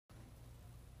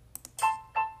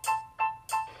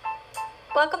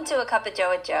Welcome to A Cup of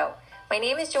Joe with Joe. My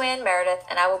name is Joanne Meredith,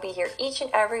 and I will be here each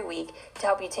and every week to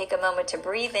help you take a moment to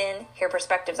breathe in, hear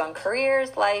perspectives on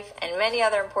careers, life, and many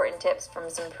other important tips from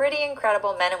some pretty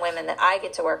incredible men and women that I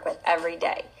get to work with every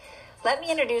day. Let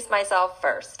me introduce myself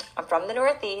first. I'm from the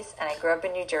Northeast, and I grew up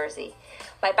in New Jersey.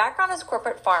 My background is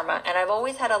corporate pharma, and I've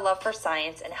always had a love for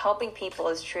science, and helping people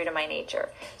is true to my nature.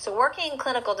 So working in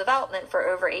clinical development for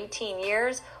over 18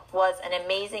 years was an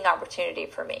amazing opportunity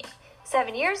for me.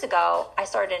 7 years ago, I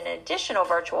started an additional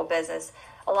virtual business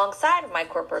alongside of my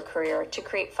corporate career to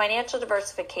create financial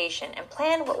diversification and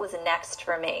plan what was next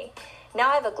for me. Now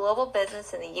I have a global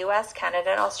business in the US, Canada,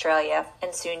 and Australia,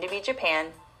 and soon to be Japan.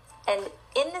 And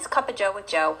in this Cup of Joe with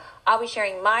Joe, I'll be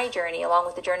sharing my journey along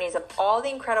with the journeys of all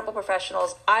the incredible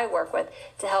professionals I work with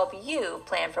to help you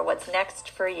plan for what's next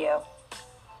for you.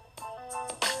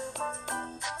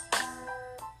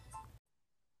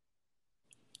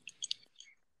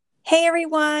 Hey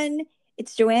everyone,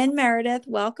 it's Joanne Meredith.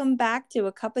 Welcome back to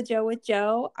A Cup of Joe with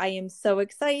Joe. I am so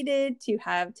excited to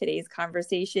have today's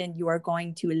conversation. You are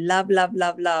going to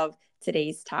love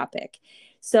today's topic.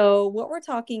 So what we're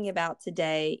talking about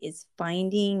today is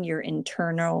finding your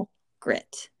internal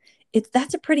grit.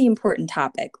 That's a pretty important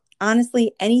topic.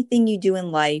 Honestly, anything you do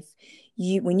in life,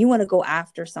 when you want to go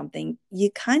after something, you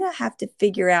kind of have to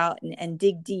figure out and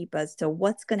dig deep as to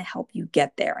what's going to help you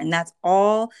get there. And that's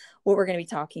all what we're going to be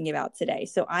talking about today.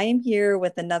 So I am here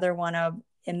with another one of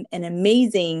an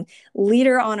amazing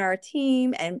leader on our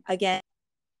team. And again,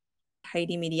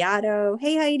 Heidi Mediato.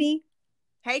 Hey, Heidi.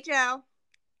 Hey, Joe.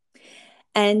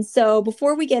 And so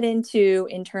before we get into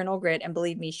internal grit, and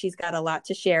believe me, she's got a lot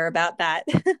to share about that.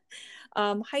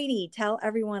 Heidi, tell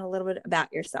everyone a little bit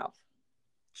about yourself.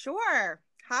 Sure.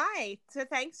 Hi. So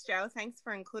thanks, Joe. Thanks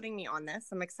for including me on this.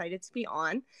 I'm excited to be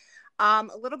on. A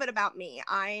little bit about me.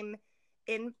 I'm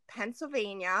in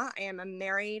Pennsylvania. I am a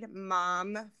married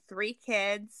mom, 3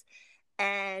 kids,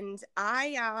 and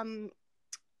I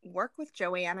work with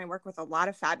Joanne. I work with a lot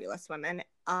of fabulous women,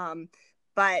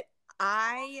 but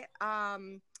I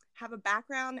have a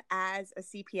background as a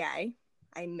CPA.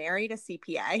 I married a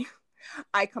CPA.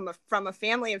 I come from a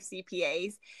family of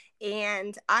CPAs,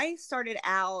 and I started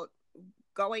out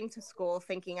going to school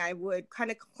thinking I would kind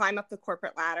of climb up the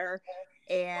corporate ladder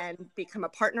and become a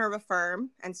partner of a firm.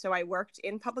 And so I worked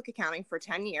in public accounting for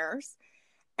 10 years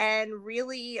and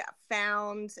really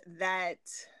found that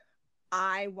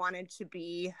I wanted to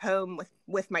be home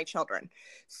with my children.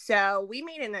 So we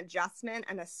made an adjustment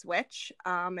and a switch,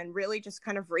 and really just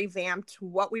kind of revamped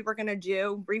what we were going to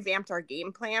do, revamped our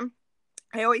game plan.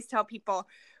 I always tell people,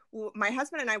 my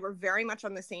husband and I were very much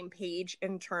on the same page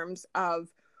in terms of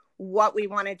what we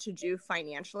wanted to do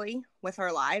financially with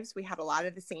our lives. We had a lot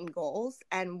of the same goals.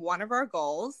 And one of our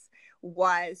goals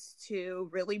was to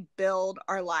really build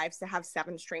our lives to have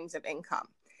 7 streams of income.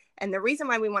 And the reason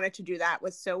why we wanted to do that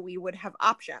was so we would have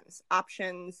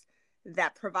options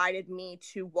that provided me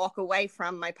to walk away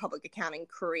from my public accounting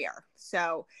career.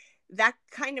 So that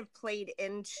kind of played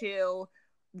into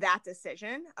that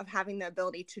decision of having the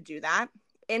ability to do that.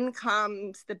 In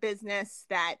comes the business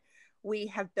that we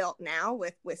have built now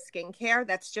with skincare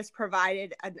that's just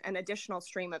provided an additional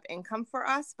stream of income for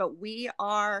us. But we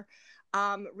are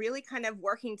really kind of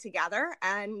working together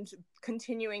and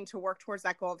continuing to work towards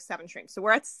that goal of 7 streams. So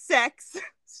we're at 6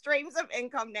 streams of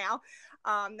income now.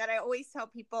 That I always tell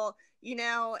people,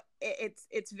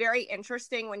 it's very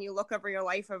interesting when you look over your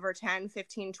life over 10,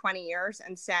 15, 20 years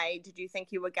and say, did you think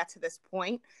you would get to this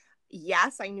point?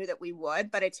 Yes, I knew that we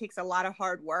would, but it takes a lot of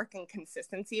hard work and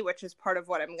consistency, which is part of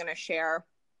what I'm going to share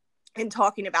in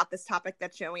talking about this topic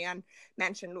that Joanne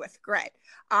mentioned with grit.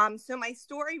 So my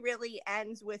story really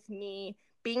ends with me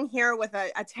being here with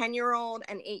a 10-year-old,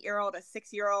 an 8-year-old, a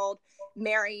 6-year-old,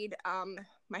 married.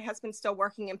 My husband's still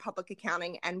working in public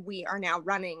accounting, and we are now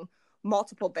running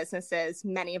multiple businesses,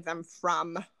 many of them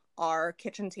from our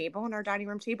kitchen table and our dining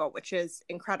room table, which is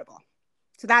incredible.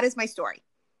 So that is my story.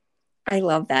 I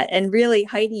love that. And really,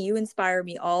 Heidi, you inspire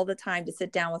me all the time to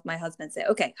sit down with my husband and say,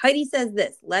 okay, Heidi says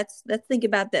this, let's think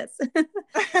about this.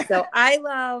 So I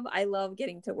love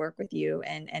getting to work with you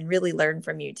and really learn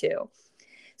from you too.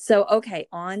 So, okay,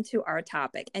 on to our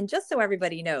topic. And just so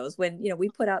everybody knows, when, we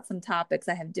put out some topics,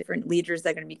 I have different leaders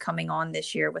that are going to be coming on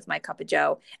this year with my Cup of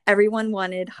Joe. Everyone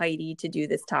wanted Heidi to do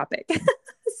this topic.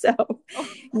 So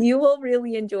you will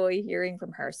really enjoy hearing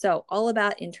from her. So all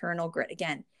about internal grit.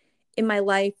 Again, in my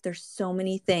life, there's so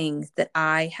many things that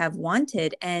I have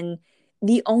wanted. And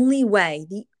the only way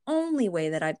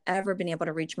that I've ever been able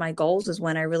to reach my goals is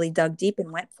when I really dug deep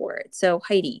and went for it. So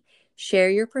Heidi, share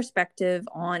your perspective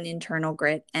on internal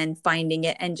grit and finding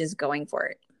it and just going for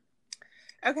it.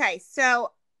 Okay.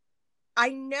 So I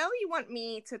know you want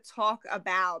me to talk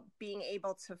about being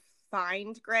able to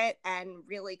find grit and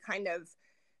really kind of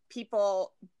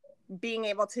people being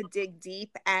able to dig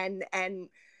deep and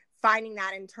finding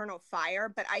that internal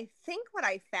fire. But I think what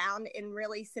I found in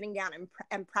really sitting down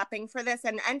and prepping for this,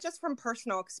 and just from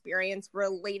personal experience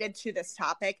related to this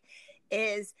topic,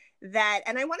 is that,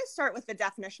 and I want to start with the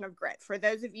definition of grit for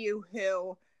those of you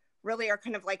who really are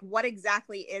kind of like, what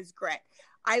exactly is grit?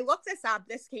 I looked this up.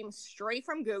 This came straight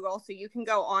from Google, so you can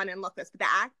go on and look this. But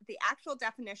the actual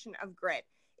definition of grit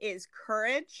is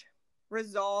courage,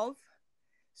 resolve,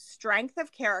 strength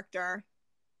of character,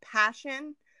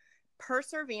 passion,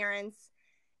 perseverance,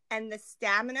 and the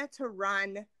stamina to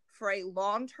run for a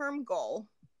long-term goal,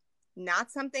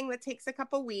 not something that takes a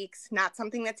couple weeks, not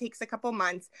something that takes a couple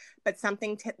months, but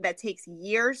something that takes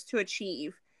years to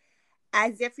achieve,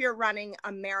 as if you're running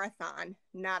a marathon,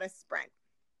 not a sprint.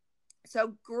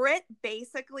 So grit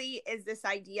basically is this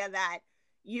idea that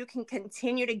you can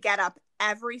continue to get up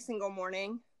every single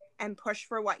morning and push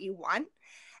for what you want.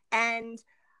 And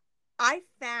I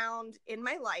found in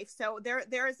my life, so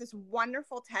there is this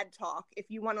wonderful TED Talk,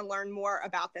 if you want to learn more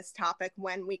about this topic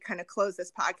when we kind of close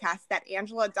this podcast, that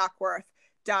Angela Duckworth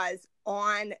does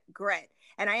on grit.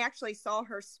 And I actually saw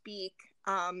her speak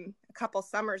a couple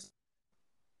summers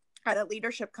at a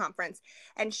leadership conference.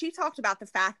 And she talked about the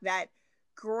fact that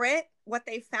grit, what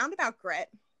they found about grit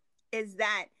is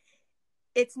that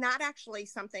it's not actually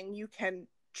something you can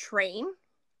train,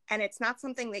 and it's not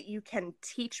something that you can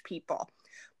teach people.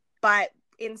 But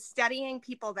in studying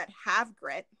people that have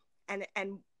grit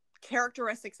and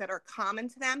characteristics that are common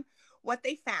to them, what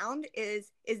they found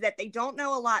is that they don't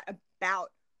know a lot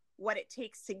about what it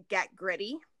takes to get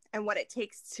gritty and what it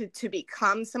takes to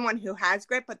become someone who has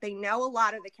grit, but they know a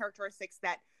lot of the characteristics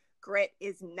that grit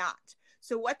is not.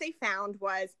 So what they found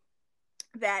was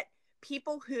that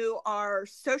people who are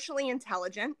socially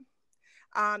intelligent,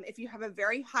 if you have a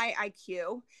very high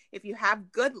IQ, if you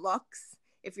have good looks,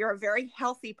 if you're a very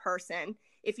healthy person,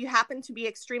 if you happen to be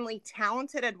extremely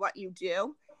talented at what you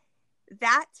do,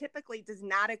 that typically does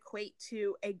not equate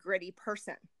to a gritty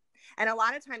person. And a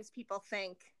lot of times people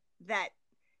think that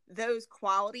those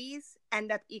qualities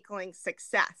end up equaling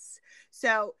success.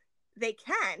 So they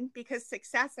can, because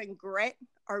success and grit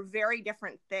are very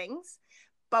different things.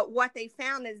 But what they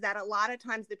found is that a lot of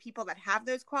times the people that have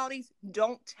those qualities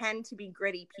don't tend to be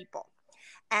gritty people.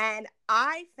 And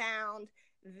I found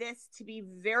this to be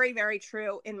very, very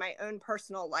true in my own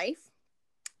personal life.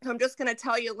 So I'm just going to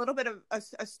tell you a little bit of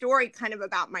a story kind of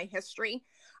about my history.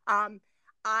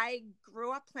 I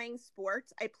grew up playing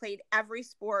sports. I played every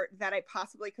sport that I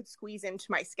possibly could squeeze into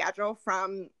my schedule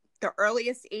from the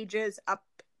earliest ages up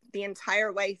the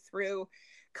entire way through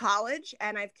college.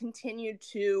 And I've continued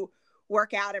to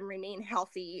work out and remain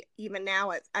healthy even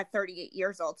now at 38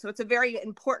 years old. So it's a very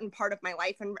important part of my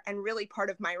life and really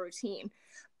part of my routine.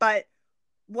 But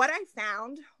what I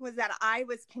found was that I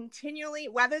was continually,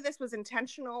 whether this was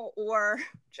intentional or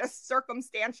just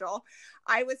circumstantial,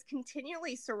 I was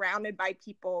continually surrounded by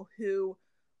people who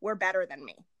were better than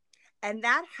me. And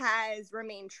that has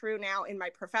remained true now in my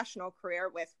professional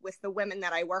career with the women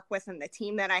that I work with and the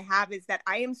team that I have, is that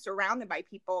I am surrounded by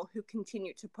people who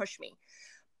continue to push me.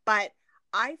 But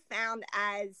I found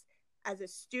as a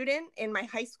student in my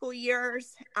high school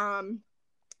years,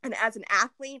 and as an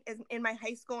athlete in my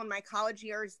high school and my college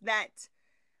years, that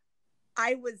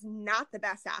I was not the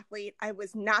best athlete. I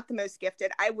was not the most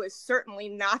gifted. I was certainly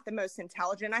not the most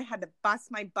intelligent. I had to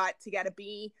bust my butt to get a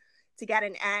B, to get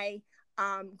an A.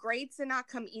 Grades did not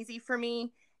come easy for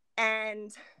me.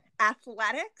 And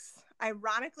athletics,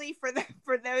 ironically,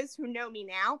 for those who know me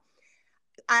now,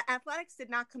 athletics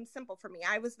did not come simple for me.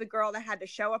 I was the girl that had to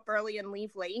show up early and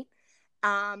leave late.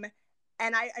 And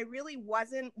I really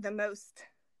wasn't the most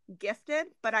gifted,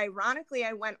 but ironically,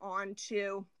 I went on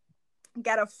to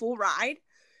get a full ride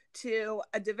to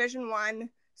a Division I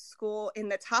school in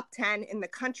the top 10 in the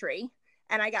country.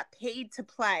 And I got paid to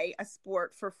play a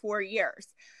sport for 4 years.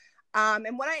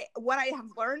 And what I have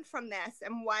learned from this,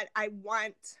 and what I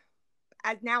want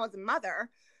as a mother,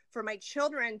 for my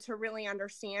children to really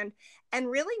understand,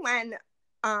 and really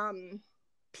when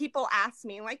people ask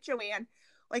me, like Joanne,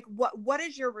 like, what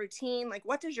is your routine? Like,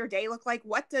 what does your day look like?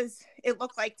 What does it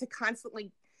look like to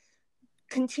constantly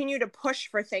continue to push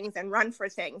for things and run for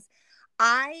things?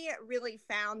 I really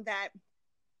found that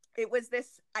it was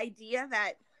this idea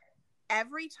that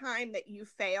every time that you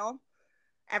fail,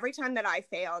 every time that I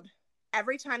failed,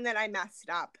 every time that I messed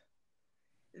up,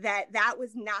 that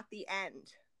was not the end.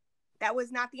 That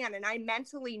was not the end. And I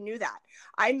mentally knew that.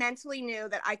 I mentally knew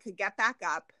that I could get back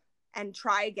up and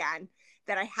try again,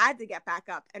 that I had to get back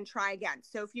up and try again.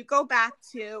 So if you go back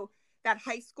to that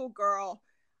high school girl.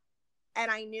 And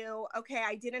I knew, okay,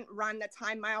 I didn't run the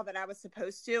time mile that I was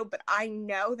supposed to, but I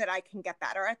know that I can get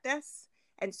better at this.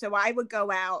 And so I would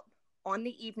go out on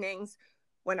the evenings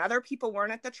when other people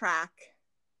weren't at the track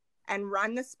and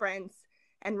run the sprints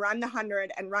and run the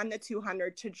 100 and run the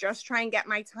 200 to just try and get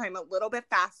my time a little bit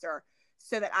faster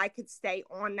so that I could stay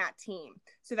on that team,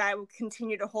 so that I would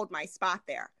continue to hold my spot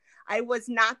there. I was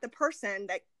not the person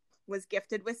that was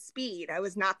gifted with speed. I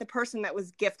was not the person that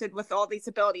was gifted with all these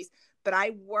abilities, but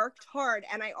I worked hard.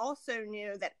 And I also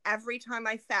knew that every time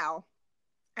I fell,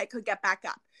 I could get back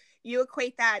up. You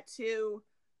equate that to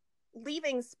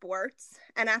leaving sports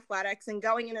and athletics and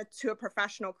going into a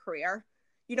professional career.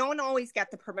 You don't always get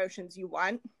the promotions you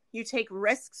want. You take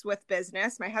risks with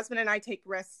business. My husband and I take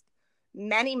risks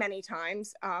many, many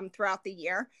times throughout the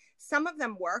year. Some of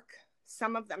them work,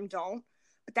 some of them don't.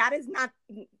 But that is not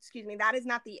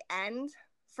the end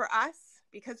for us,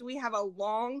 because we have a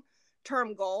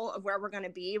long-term goal of where we're going to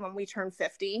be when we turn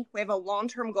 50. We have a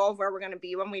long-term goal of where we're going to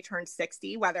be when we turn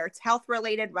 60, whether it's health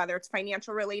related, whether it's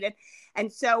financial related.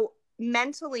 And so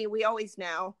mentally, we always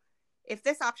know if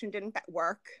this option didn't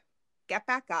work, get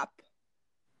back up,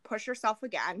 push yourself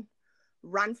again,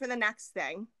 run for the next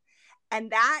thing.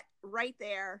 And that right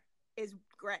there is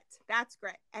grit. That's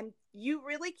grit. And you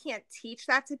really can't teach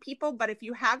that to people. But if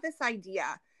you have this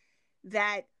idea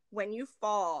that when you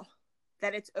fall,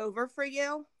 that it's over for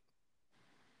you,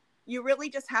 you really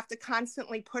just have to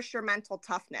constantly push your mental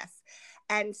toughness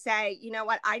and say, you know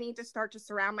what, I need to start to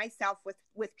surround myself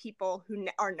with people who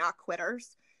are not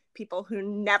quitters, people who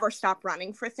never stop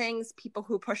running for things, people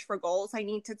who push for goals. I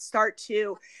need to start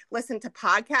to listen to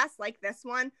podcasts like this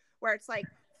one, where it's like,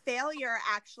 failure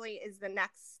actually is the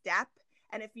next step.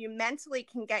 And if you mentally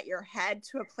can get your head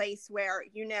to a place where,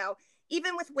 you know,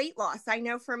 even with weight loss, I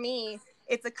know for me,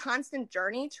 it's a constant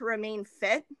journey to remain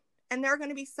fit. And there are going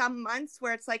to be some months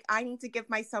where it's like, I need to give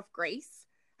myself grace.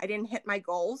 I didn't hit my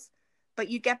goals, but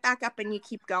you get back up and you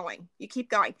keep going. You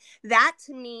keep going. That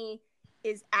to me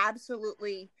is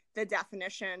absolutely the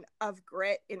definition of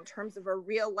grit in terms of a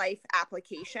real life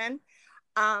application.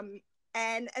 And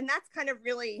that's kind of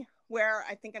really where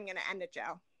I think I'm going to end it,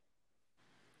 Joe.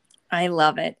 I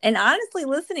love it. And honestly,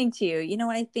 listening to you, you know,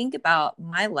 when I think about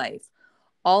my life,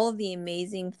 all of the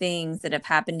amazing things that have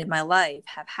happened in my life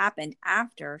have happened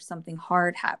after something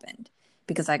hard happened,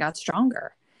 because I got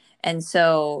stronger. And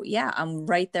so, yeah, I'm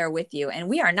right there with you. And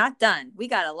we are not done. We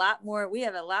have a lot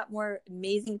more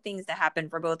amazing things to happen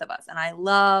for both of us. And I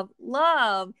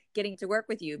love getting to work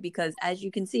with you, because as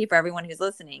you can see, for everyone who's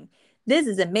listening, this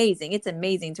is amazing. It's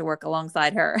amazing to work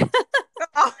alongside her.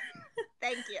 Oh,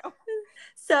 thank you.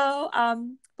 So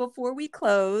before we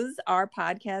close our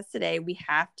podcast today, we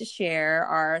have to share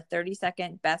our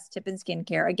 30-second best tip in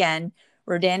skincare. Again,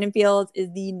 Rodan & Fields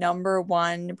is the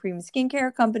 #1 premium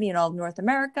skincare company in all of North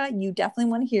America. You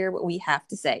definitely want to hear what we have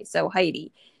to say. So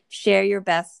Heidi, share your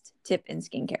best tip in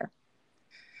skincare.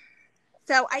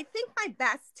 So I think my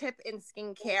best tip in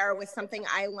skincare was something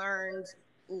I learned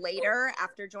later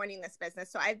after joining this business.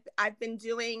 So I've been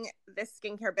doing this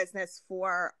skincare business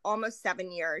for almost 7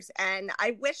 years. And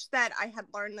I wish that I had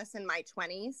learned this in my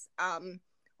 20s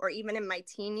or even in my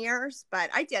teen years, but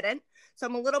I didn't. So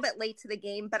I'm a little bit late to the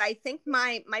game. But I think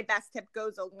my best tip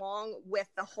goes along with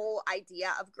the whole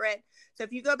idea of grit. So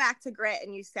if you go back to grit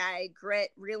and you say grit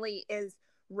really is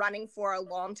running for a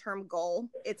long-term goal,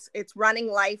 it's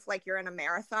running life like you're in a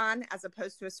marathon as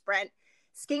opposed to a sprint.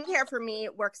 Skincare for me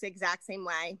works the exact same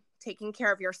way. Taking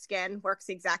care of your skin works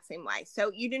the exact same way. So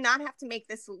you do not have to make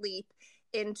this leap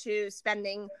into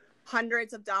spending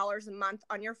hundreds of dollars a month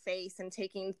on your face and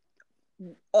taking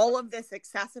all of this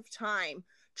excessive time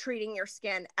treating your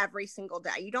skin every single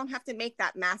day. You don't have to make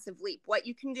that massive leap. What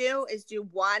you can do is do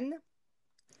one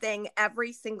thing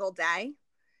every single day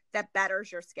that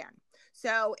betters your skin.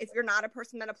 So if you're not a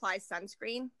person that applies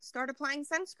sunscreen, start applying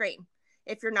sunscreen.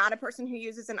 If you're not a person who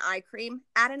uses an eye cream,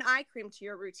 add an eye cream to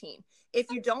your routine. If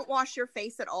you don't wash your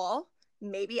face at all,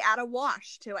 maybe add a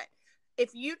wash to it.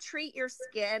 If you treat your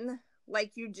skin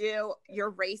like you do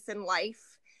your race in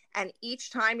life, and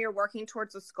each time you're working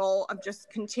towards a goal of just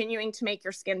continuing to make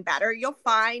your skin better, you'll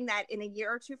find that in a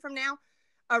year or two from now,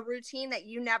 a routine that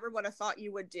you never would have thought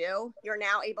you would do, you're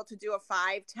now able to do a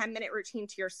 5-10 minute routine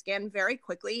to your skin very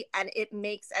quickly. And it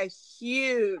makes a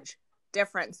huge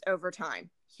difference over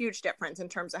time. Huge difference in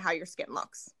terms of how your skin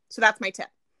looks. So that's my tip.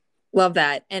 Love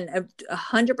that. And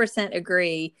 100%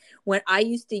 agree. When I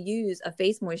used to use a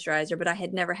face moisturizer, but I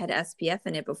had never had SPF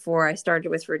in it before I started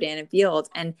with Rodan & Fields,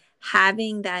 and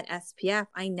having that SPF,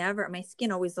 my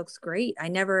skin always looks great.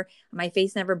 My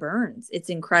face never burns. It's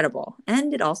incredible.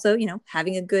 And it also,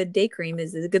 having a good day cream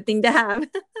is a good thing to have.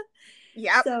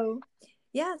 Yep.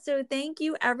 So thank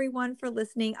you everyone for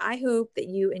listening. I hope that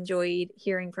you enjoyed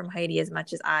hearing from Heidi as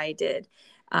much as I did.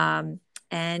 And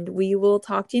we will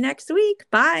talk to you next week.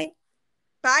 Bye.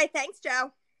 Bye. Thanks,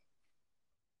 Joe.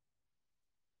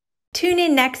 Tune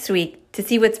in next week to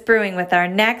see what's brewing with our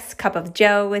next cup of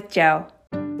Joe with Joe.